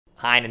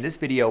Hi, and in this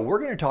video, we're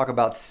going to talk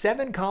about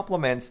 7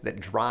 compliments that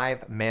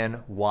drive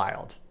men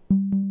wild.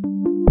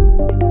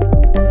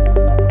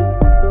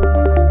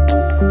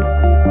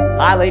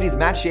 Hi ladies,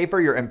 Matt Schaefer,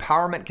 your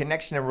empowerment,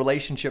 connection, and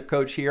relationship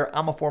coach here.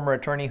 I'm a former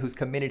attorney who's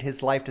committed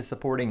his life to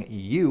supporting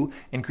you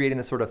in creating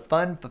the sort of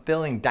fun,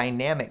 fulfilling,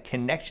 dynamic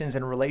connections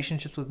and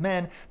relationships with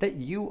men that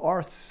you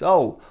are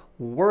so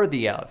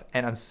worthy of.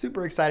 And I'm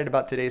super excited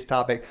about today's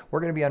topic.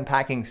 We're going to be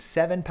unpacking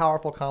 7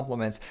 powerful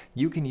compliments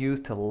you can use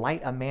to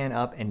light a man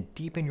up and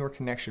deepen your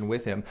connection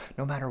with him,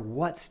 no matter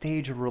what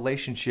stage of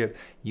relationship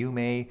you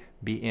may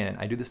be in.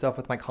 I do this stuff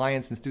with my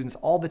clients and students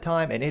all the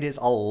time, and it is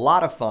a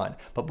lot of fun.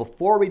 But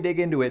before we dig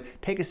into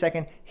it, take a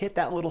second, hit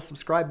that little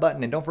subscribe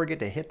button, and don't forget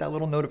to hit that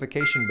little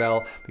notification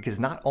bell, because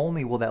not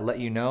only will that let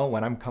you know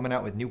when I'm coming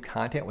out with new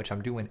content, which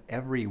I'm doing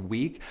every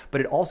week, but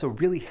it also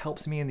really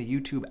helps me in the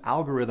YouTube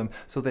algorithm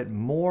so that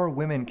more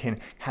women can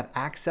have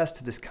access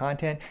to this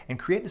content and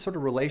create the sort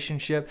of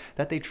relationship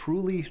that they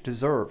truly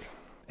deserve.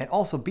 And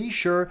also be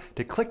sure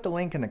to click the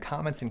link in the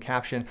comments and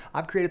caption.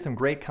 I've created some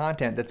great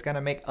content that's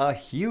gonna make a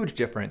huge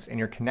difference in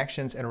your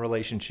connections and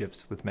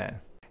relationships with men.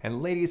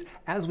 And ladies,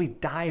 as we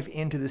dive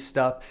into this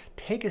stuff,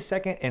 take a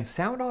second and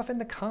sound off in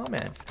the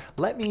comments.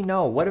 Let me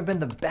know what have been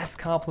the best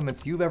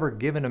compliments you've ever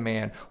given a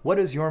man. What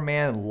does your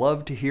man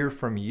love to hear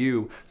from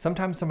you?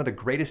 Sometimes some of the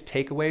greatest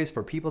takeaways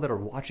for people that are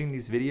watching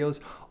these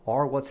videos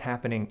are what's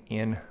happening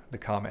in the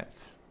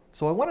comments.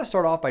 So I want to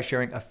start off by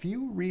sharing a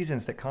few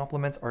reasons that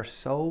compliments are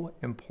so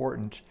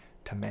important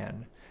to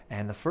men.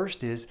 And the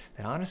first is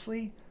that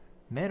honestly,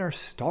 men are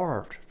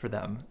starved for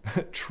them.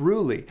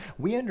 Truly.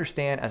 We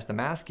understand as the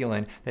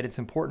masculine that it's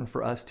important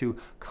for us to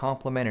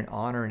compliment and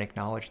honor and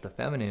acknowledge the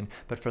feminine,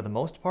 but for the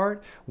most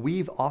part,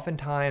 we've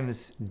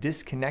oftentimes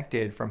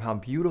disconnected from how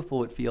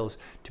beautiful it feels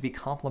to be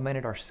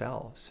complimented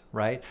ourselves,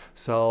 right?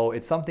 So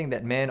it's something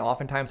that men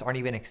oftentimes aren't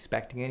even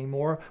expecting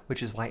anymore,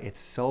 which is why it's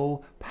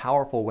so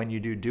powerful when you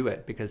do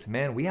it, because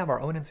men, we have our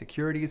own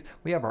insecurities,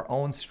 we have our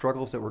own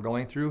struggles that we're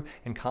going through,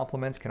 and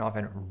compliments can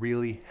often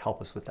really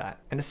help us with that.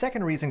 And the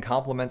second reason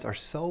compliments are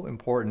so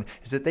important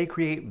is that they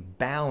create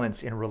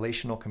balance in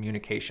relational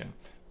communication.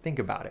 Think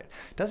about it.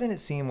 Doesn't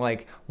it seem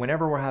like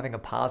whenever we're having a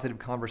positive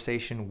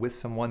conversation with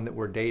someone that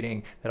we're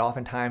dating, that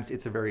oftentimes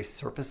it's a very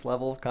surface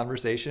level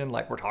conversation,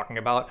 like we're talking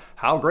about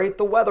how great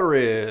the weather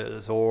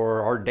is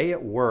or our day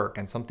at work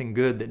and something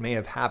good that may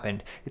have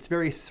happened. It's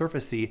very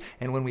surfacey,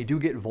 and when we do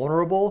get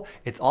vulnerable,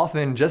 it's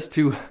often just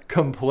to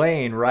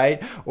complain,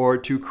 right? Or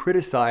to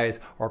criticize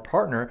our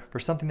partner for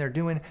something they're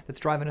doing that's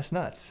driving us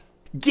nuts.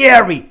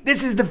 Gary,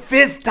 this is the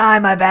 5th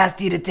time I've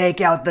asked you to take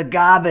out the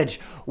garbage.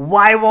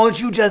 Why won't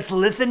you just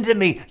listen to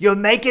me? You're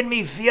making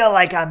me feel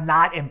like I'm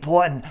not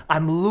important.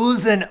 I'm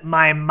losing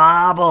my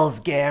marbles,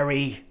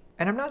 Gary.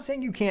 And I'm not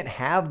saying you can't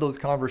have those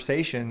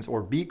conversations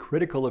or be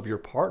critical of your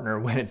partner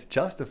when it's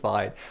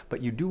justified,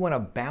 but you do want to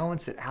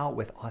balance it out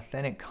with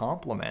authentic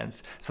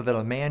compliments so that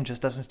a man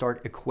just doesn't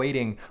start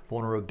equating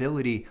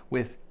vulnerability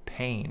with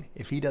pain.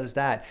 If he does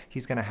that,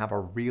 he's going to have a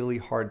really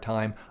hard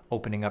time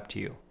opening up to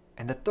you.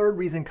 And the third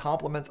reason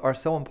compliments are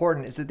so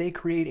important is that they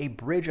create a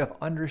bridge of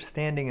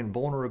understanding and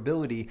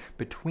vulnerability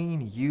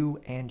between you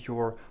and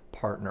your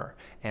partner.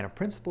 And a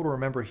principle to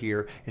remember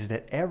here is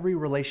that every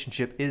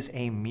relationship is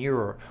a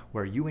mirror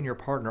where you and your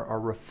partner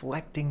are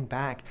reflecting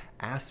back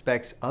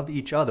aspects of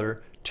each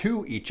other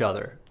to each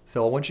other.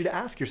 So I want you to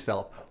ask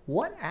yourself,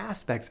 what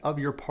aspects of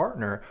your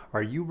partner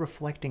are you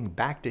reflecting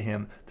back to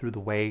him through the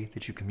way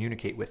that you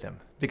communicate with him?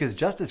 Because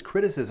just as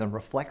criticism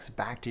reflects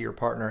back to your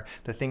partner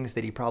the things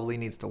that he probably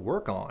needs to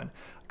work on,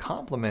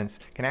 compliments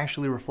can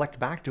actually reflect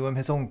back to him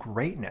his own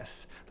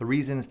greatness, the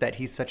reasons that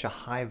he's such a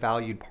high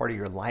valued part of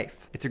your life.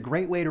 It's a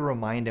great way to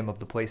remind him of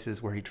the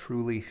places where he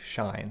truly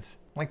shines.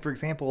 Like for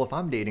example, if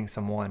I'm dating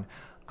someone,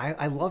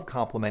 I love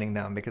complimenting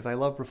them because I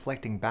love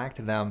reflecting back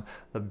to them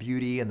the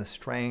beauty and the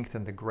strength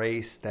and the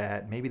grace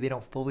that maybe they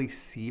don't fully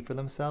see for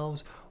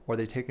themselves or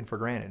they're taken for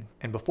granted.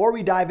 And before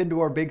we dive into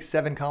our big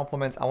 7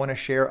 compliments, I want to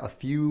share a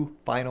few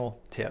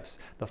final tips.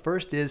 The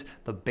first is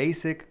the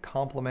basic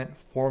compliment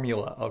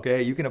formula,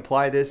 okay? You can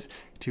apply this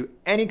to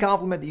any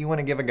compliment that you want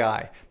to give a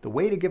guy. The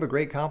way to give a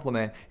great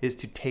compliment is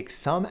to take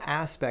some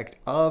aspect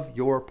of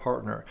your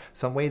partner,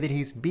 some way that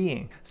he's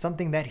being,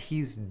 something that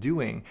he's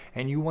doing,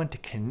 and you want to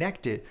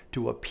connect it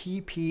to a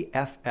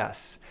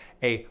PPFS,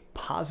 a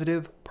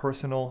positive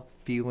personal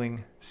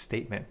feeling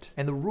statement.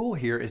 And the rule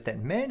here is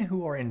that men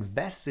who are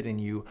invested in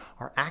you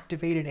are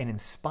activated and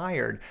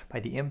inspired by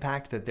the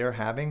impact that they're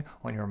having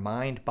on your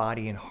mind,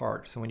 body, and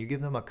heart. So when you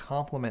give them a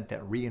compliment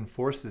that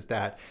reinforces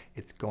that,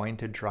 it's going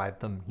to drive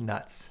them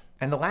nuts.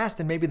 And the last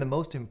and maybe the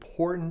most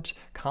important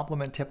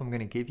compliment tip I'm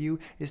going to give you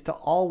is to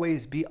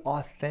always be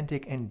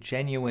authentic and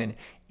genuine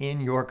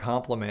in your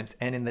compliments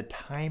and in the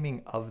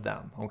timing of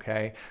them,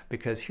 okay?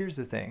 Because here's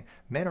the thing,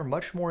 men are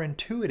much more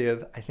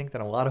intuitive, I think,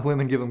 than a lot of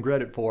women give them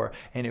credit for.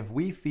 And if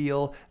we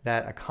feel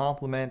that a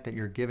compliment that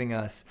you're giving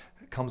us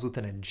comes with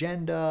an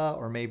agenda,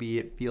 or maybe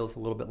it feels a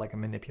little bit like a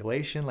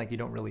manipulation, like you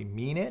don't really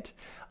mean it,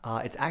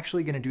 it's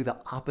actually going to do the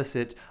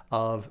opposite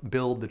of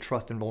build the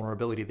trust and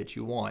vulnerability that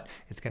you want.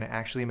 It's going to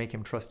actually make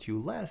him trust you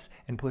less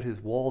and put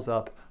his walls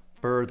up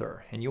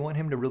further. And you want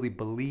him to really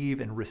believe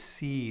and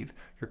receive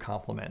your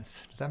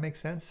compliments. Does that make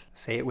sense?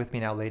 Say it with me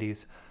now,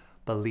 ladies.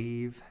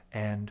 Believe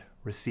and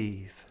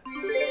receive.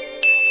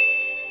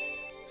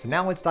 So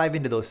now let's dive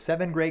into those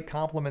 7 great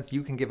compliments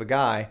you can give a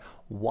guy,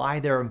 why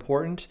they're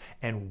important,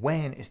 and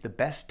when is the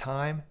best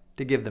time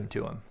to give them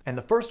to him. And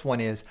the first one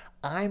is,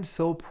 I'm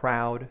so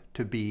proud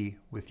to be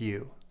with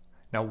you.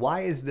 Now,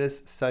 why is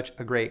this such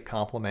a great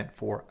compliment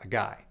for a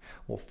guy?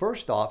 Well,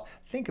 first off,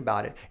 think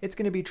about it. It's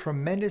going to be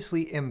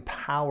tremendously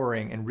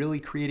empowering and really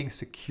creating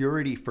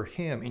security for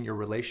him in your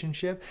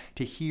relationship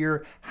to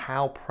hear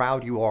how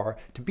proud you are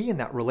to be in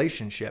that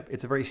relationship.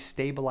 It's a very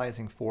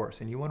stabilizing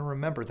force. And you want to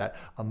remember that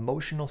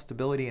emotional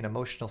stability and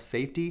emotional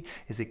safety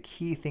is a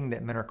key thing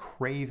that men are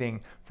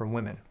craving from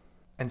women.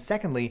 And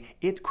secondly,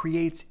 it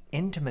creates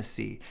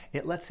intimacy.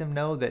 It lets him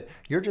know that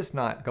you're just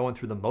not going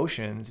through the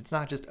motions. It's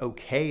not just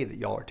okay that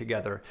y'all are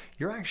together.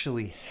 You're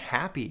actually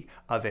happy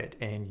of it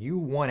and you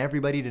want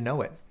everybody to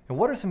know it. And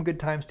what are some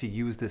good times to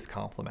use this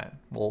compliment?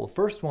 Well, the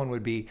first one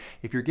would be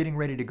if you're getting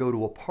ready to go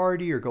to a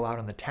party or go out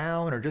in the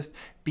town or just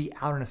be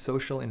out in a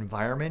social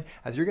environment.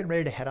 As you're getting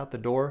ready to head out the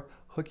door,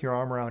 hook your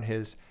arm around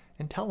his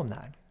and tell him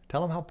that.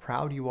 Tell him how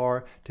proud you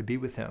are to be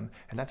with him.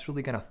 And that's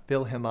really going to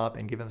fill him up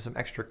and give him some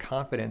extra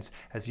confidence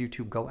as you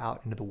two go out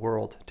into the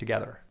world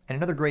together. And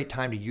another great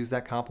time to use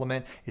that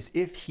compliment is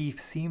if he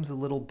seems a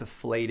little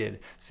deflated.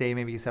 Say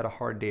maybe he's had a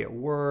hard day at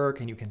work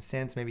and you can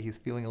sense maybe he's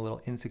feeling a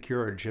little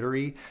insecure or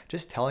jittery.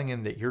 Just telling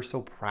him that you're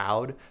so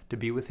proud to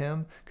be with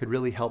him could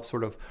really help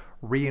sort of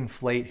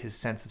reinflate his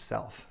sense of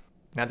self.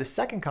 Now, the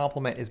second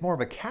compliment is more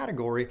of a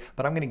category,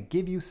 but I'm going to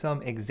give you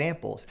some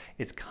examples.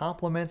 It's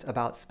compliments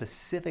about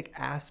specific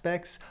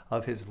aspects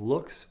of his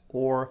looks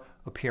or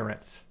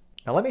appearance.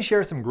 Now, let me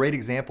share some great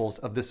examples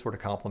of this sort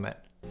of compliment.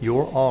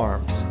 Your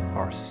arms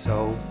are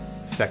so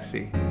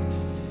sexy.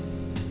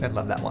 I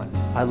love that one.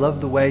 I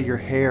love the way your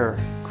hair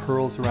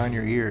curls around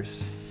your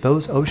ears.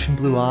 Those ocean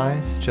blue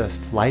eyes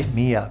just light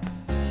me up.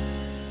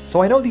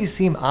 So I know these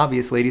seem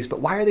obvious, ladies, but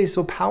why are they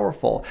so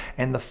powerful?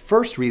 And the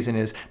first reason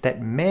is that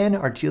men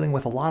are dealing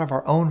with a lot of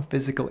our own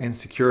physical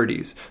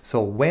insecurities.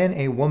 So when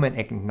a woman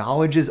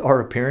acknowledges our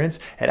appearance,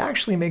 it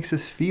actually makes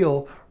us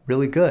feel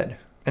really good.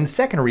 And the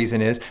second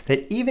reason is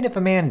that even if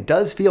a man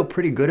does feel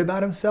pretty good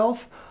about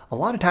himself, a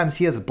lot of times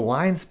he has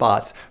blind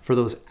spots for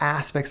those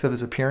aspects of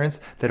his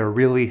appearance that are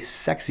really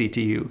sexy to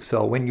you.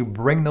 So when you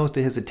bring those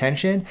to his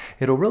attention,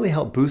 it'll really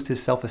help boost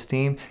his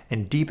self-esteem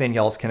and deepen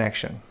y'all's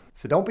connection.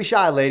 So don't be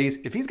shy, ladies.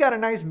 If he's got a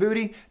nice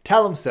booty,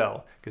 tell him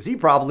so, because he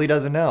probably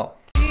doesn't know.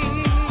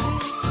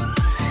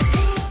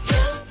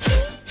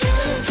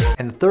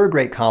 And the third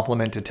great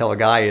compliment to tell a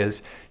guy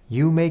is,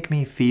 you make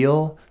me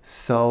feel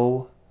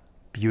so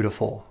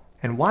beautiful.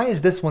 And why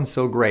is this one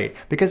so great?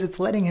 Because it's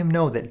letting him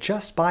know that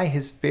just by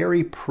his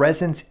very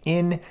presence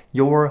in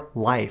your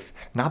life,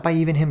 not by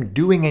even him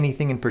doing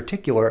anything in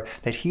particular,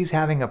 that he's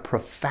having a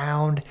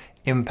profound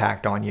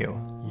impact on you.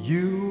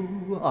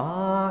 You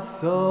are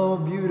so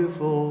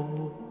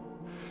beautiful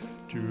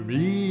to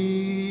me.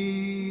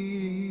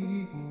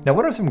 Now,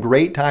 what are some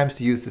great times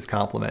to use this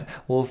compliment?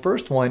 Well, the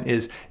first one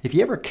is if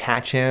you ever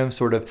catch him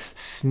sort of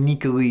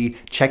sneakily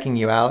checking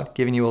you out,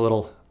 giving you a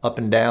little up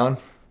and down,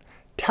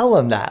 tell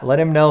him that. Let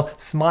him know,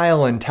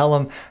 smile and tell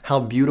him how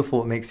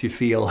beautiful it makes you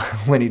feel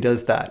when he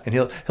does that. And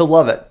he'll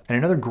love it. And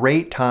another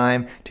great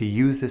time to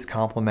use this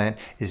compliment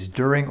is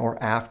during or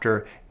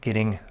after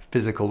getting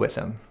physical with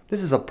him.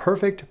 This is a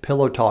perfect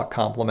pillow talk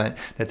compliment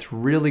that's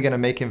really going to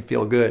make him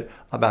feel good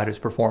about his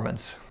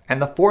performance.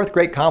 And the fourth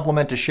great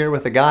compliment to share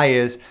with a guy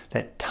is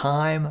that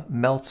time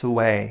melts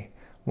away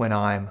when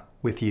I'm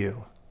with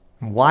you.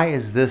 Why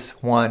is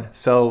this one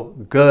so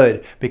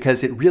good?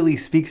 Because it really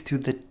speaks to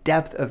the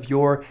depth of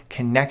your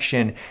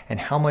connection and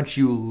how much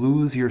you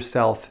lose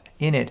yourself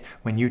in it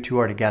when you two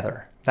are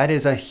together. That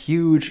is a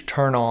huge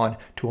turn on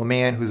to a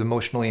man who's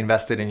emotionally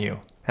invested in you.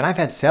 And I've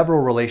had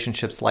several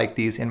relationships like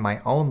these in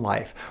my own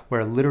life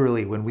where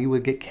literally when we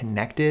would get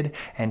connected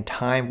and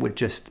time would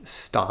just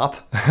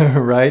stop,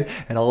 right?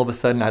 And all of a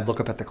sudden I'd look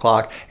up at the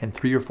clock and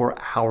 3 or 4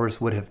 hours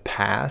would have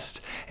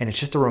passed. And it's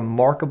just a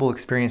remarkable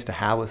experience to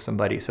have with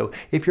somebody. So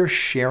if you're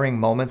sharing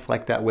moments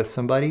like that with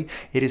somebody,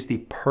 it is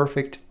the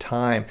perfect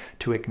time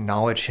to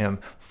acknowledge him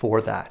for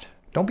that.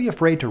 Don't be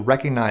afraid to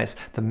recognize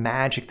the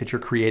magic that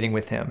you're creating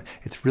with him.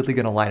 It's really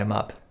going to light him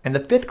up. And the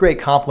fifth great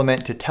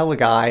compliment to tell a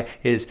guy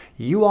is,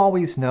 you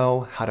always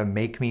know how to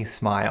make me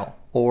smile.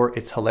 Or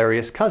its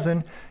hilarious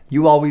cousin,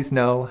 you always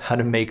know how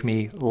to make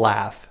me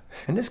laugh.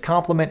 And this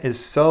compliment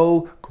is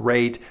so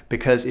great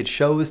because it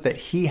shows that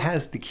he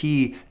has the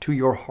key to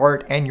your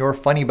heart and your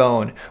funny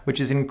bone,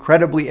 which is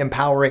incredibly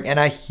empowering and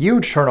a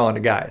huge turn on to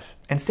guys.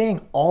 And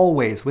saying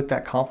always with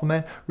that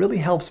compliment really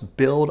helps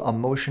build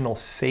emotional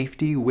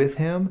safety with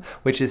him,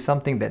 which is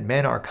something that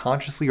men are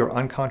consciously or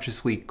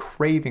unconsciously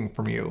craving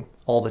from you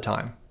all the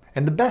time.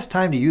 And the best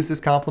time to use this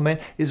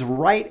compliment is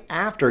right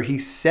after he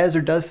says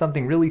or does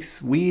something really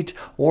sweet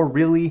or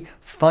really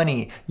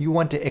funny. You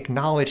want to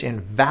acknowledge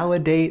and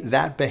validate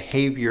that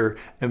behavior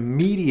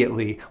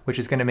immediately, which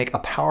is going to make a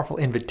powerful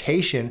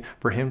invitation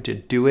for him to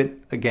do it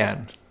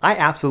again. I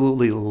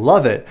absolutely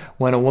love it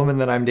when a woman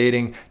that I'm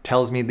dating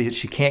tells me that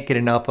she can't get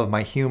enough of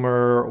my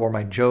humor or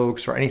my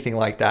jokes or anything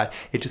like that.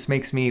 It just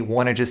makes me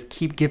want to just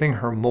keep giving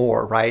her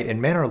more, right? And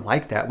men are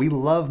like that. We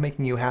love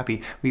making you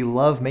happy. We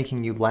love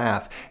making you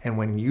laugh. And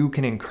when you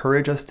can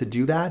encourage us to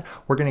do that,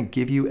 we're going to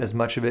give you as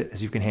much of it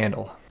as you can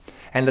handle.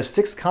 And the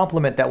sixth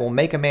compliment that will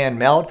make a man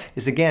melt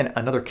is, again,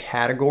 another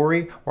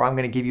category where I'm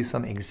going to give you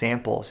some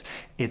examples.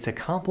 It's a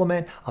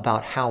compliment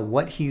about how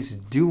what he's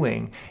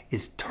doing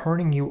is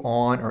turning you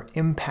on or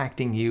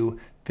impacting you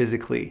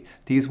physically.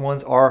 These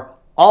ones are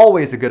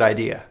always a good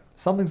idea.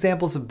 Some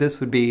examples of this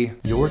would be,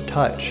 your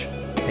touch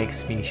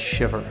makes me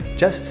shiver.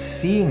 Just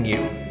seeing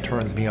you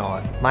turns me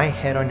on. My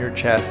head on your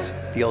chest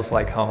feels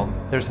like home.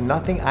 There's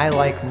nothing I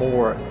like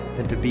more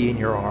than to be in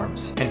your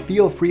arms. And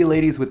feel free,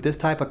 ladies, with this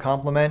type of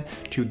compliment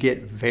to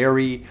get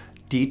very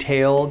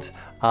detailed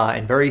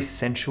and very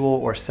sensual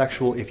or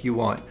sexual if you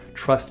want.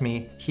 Trust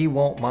me, he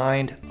won't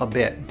mind a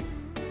bit.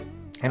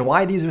 And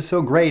why these are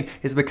so great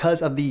is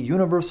because of the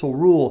universal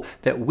rule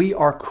that we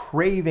are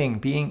craving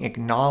being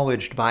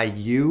acknowledged by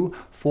you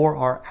for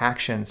our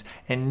actions.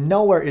 And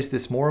nowhere is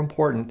this more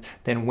important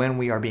than when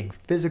we are being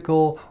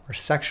physical or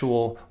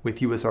sexual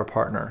with you as our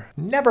partner.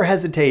 Never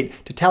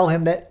hesitate to tell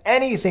him that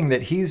anything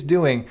that he's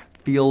doing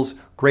feels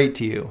great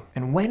to you.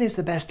 And when is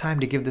the best time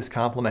to give this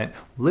compliment?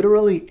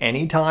 Literally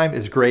any time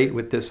is great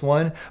with this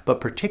one, but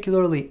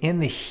particularly in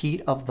the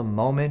heat of the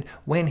moment,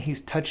 when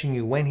he's touching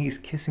you, when he's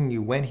kissing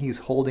you, when he's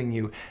holding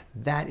you,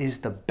 that is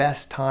the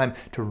best time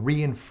to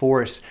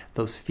reinforce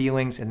those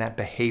feelings and that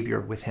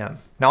behavior with him.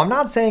 Now, I'm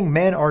not saying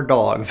men are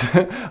dogs,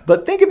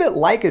 but think of it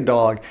like a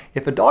dog.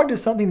 If a dog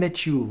does something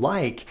that you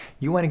like,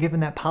 you want to give him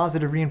that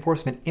positive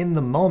reinforcement in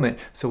the moment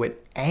so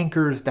it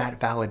anchors that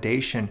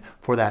validation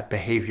for that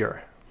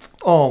behavior.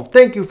 Oh,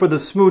 thank you for the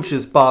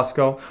smooches,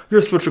 Bosco.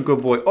 You're such a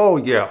good boy. Oh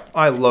yeah,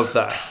 I love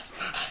that.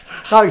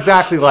 Not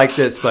exactly like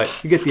this, but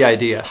you get the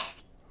idea.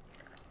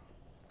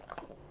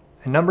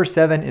 And number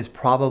 7 is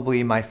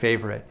probably my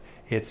favorite.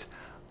 It's,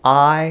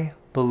 I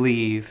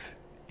believe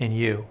in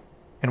you.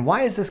 And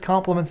why is this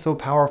compliment so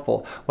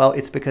powerful? Well,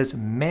 it's because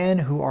men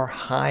who are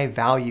high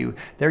value,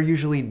 they're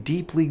usually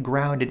deeply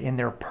grounded in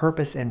their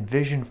purpose and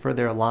vision for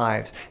their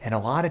lives. And a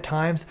lot of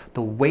times,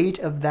 the weight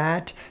of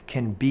that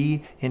can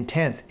be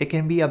intense. It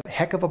can be a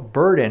heck of a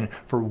burden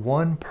for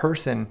one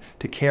person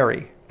to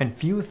carry. And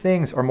few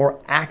things are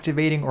more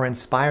activating or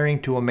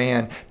inspiring to a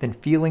man than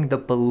feeling the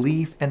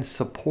belief and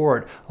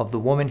support of the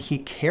woman he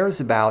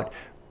cares about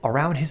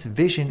around his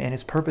vision and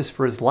his purpose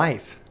for his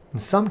life.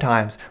 And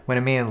sometimes when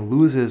a man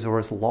loses or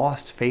has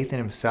lost faith in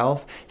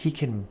himself, he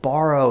can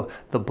borrow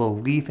the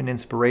belief and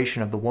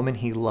inspiration of the woman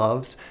he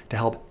loves to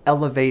help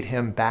elevate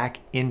him back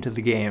into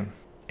the game.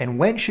 And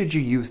when should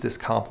you use this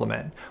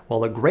compliment?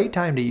 Well, a great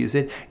time to use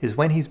it is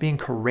when he's being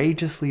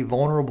courageously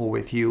vulnerable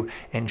with you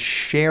and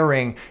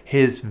sharing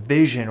his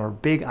vision or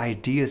big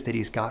ideas that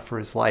he's got for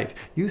his life.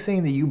 You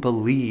saying that you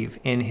believe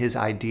in his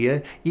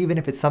idea, even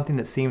if it's something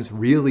that seems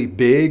really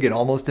big and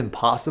almost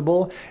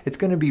impossible, it's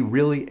going to be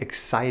really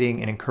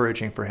exciting and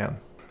encouraging for him.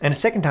 And a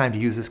second time to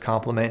use this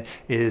compliment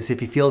is if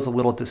he feels a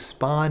little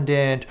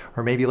despondent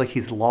or maybe like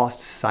he's lost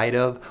sight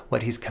of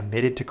what he's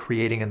committed to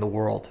creating in the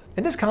world.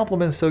 And this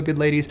compliment is so good,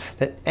 ladies,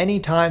 that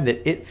anytime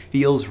that it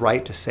feels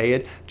right to say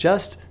it,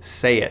 just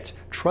say it.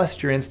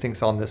 Trust your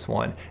instincts on this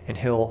one and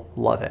he'll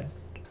love it.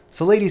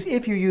 So ladies,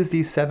 if you use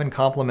these 7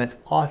 compliments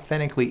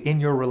authentically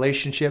in your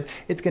relationship,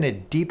 it's going to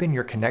deepen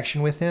your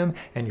connection with him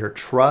and your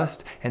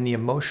trust and the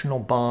emotional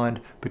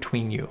bond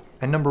between you.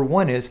 And number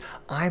 1 is,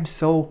 I'm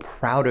so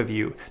proud of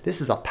you.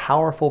 This is a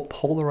powerful,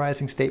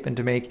 polarizing statement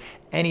to make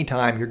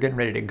anytime you're getting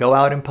ready to go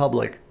out in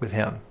public with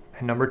him.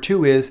 And number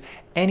 2 is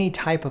any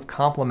type of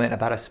compliment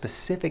about a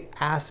specific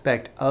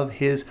aspect of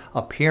his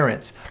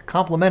appearance.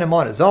 Compliment him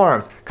on his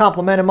arms,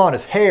 compliment him on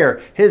his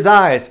hair, his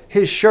eyes,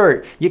 his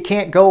shirt. You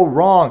can't go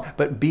wrong,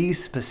 but be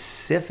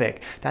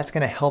specific. That's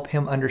going to help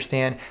him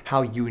understand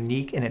how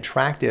unique and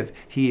attractive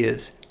he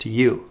is to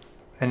you.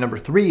 And number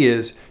 3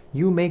 is,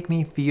 you make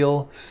me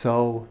feel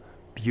so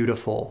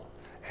beautiful.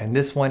 And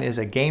this one is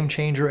a game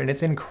changer and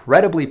it's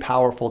incredibly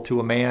powerful to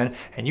a man.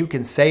 And you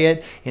can say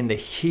it in the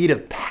heat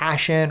of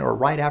passion or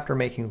right after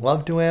making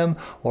love to him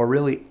or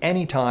really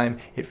anytime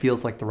it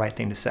feels like the right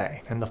thing to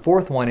say. And the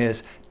 4th one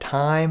is,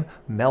 time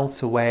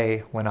melts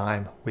away when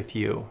I'm with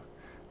you.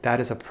 That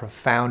is a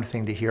profound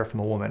thing to hear from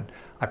a woman,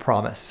 I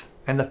promise.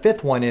 And the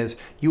 5th one is,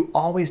 you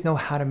always know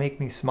how to make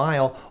me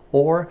smile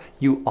or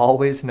you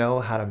always know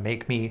how to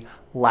make me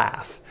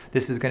laugh.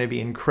 This is going to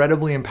be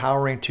incredibly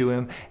empowering to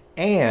him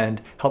and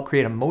help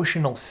create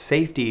emotional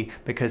safety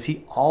because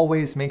he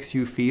always makes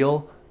you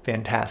feel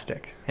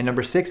fantastic. And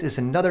number 6 is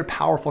another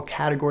powerful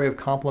category of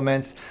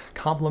compliments,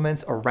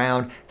 compliments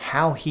around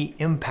how he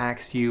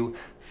impacts you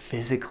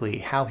physically,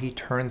 how he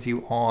turns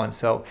you on.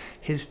 So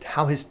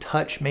how his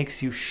touch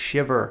makes you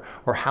shiver,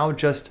 or how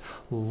just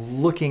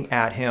looking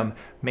at him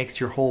makes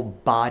your whole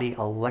body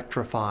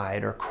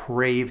electrified or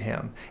crave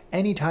him.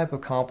 Any type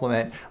of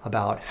compliment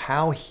about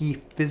how he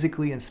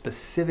physically and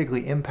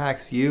specifically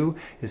impacts you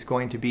is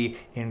going to be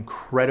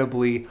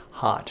incredibly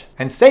hot.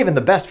 And saving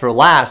the best for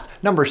last,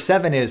 number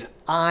 7 is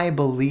I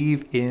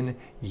believe in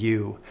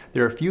you.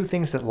 There are few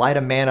things that light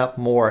a man up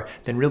more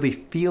than really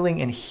feeling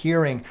and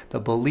hearing the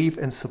belief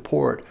and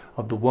support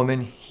of the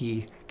woman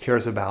he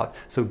cares about.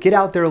 So get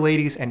out there,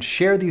 ladies, and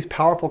share these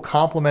powerful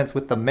compliments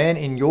with the men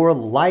in your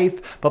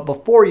life. But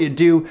before you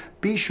do,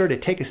 be sure to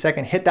take a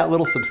second, hit that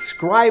little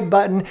subscribe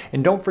button,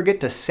 and don't forget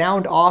to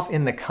sound off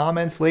in the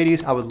comments,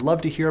 ladies. I would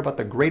love to hear about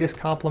the greatest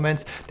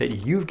compliments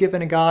that you've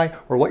given a guy,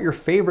 or what your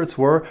favorites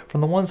were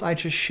from the ones I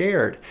just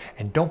shared.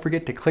 And don't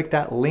forget to click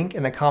that link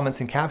in the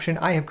comments and caption.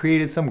 I have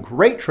created some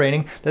great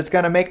training that's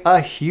gonna make a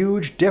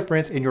huge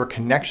difference in your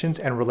connections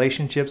and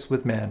relationships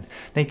with men.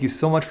 Thank you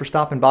so much for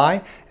stopping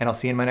by, and I'll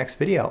see you in my next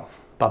video.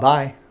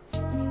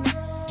 Bye-bye.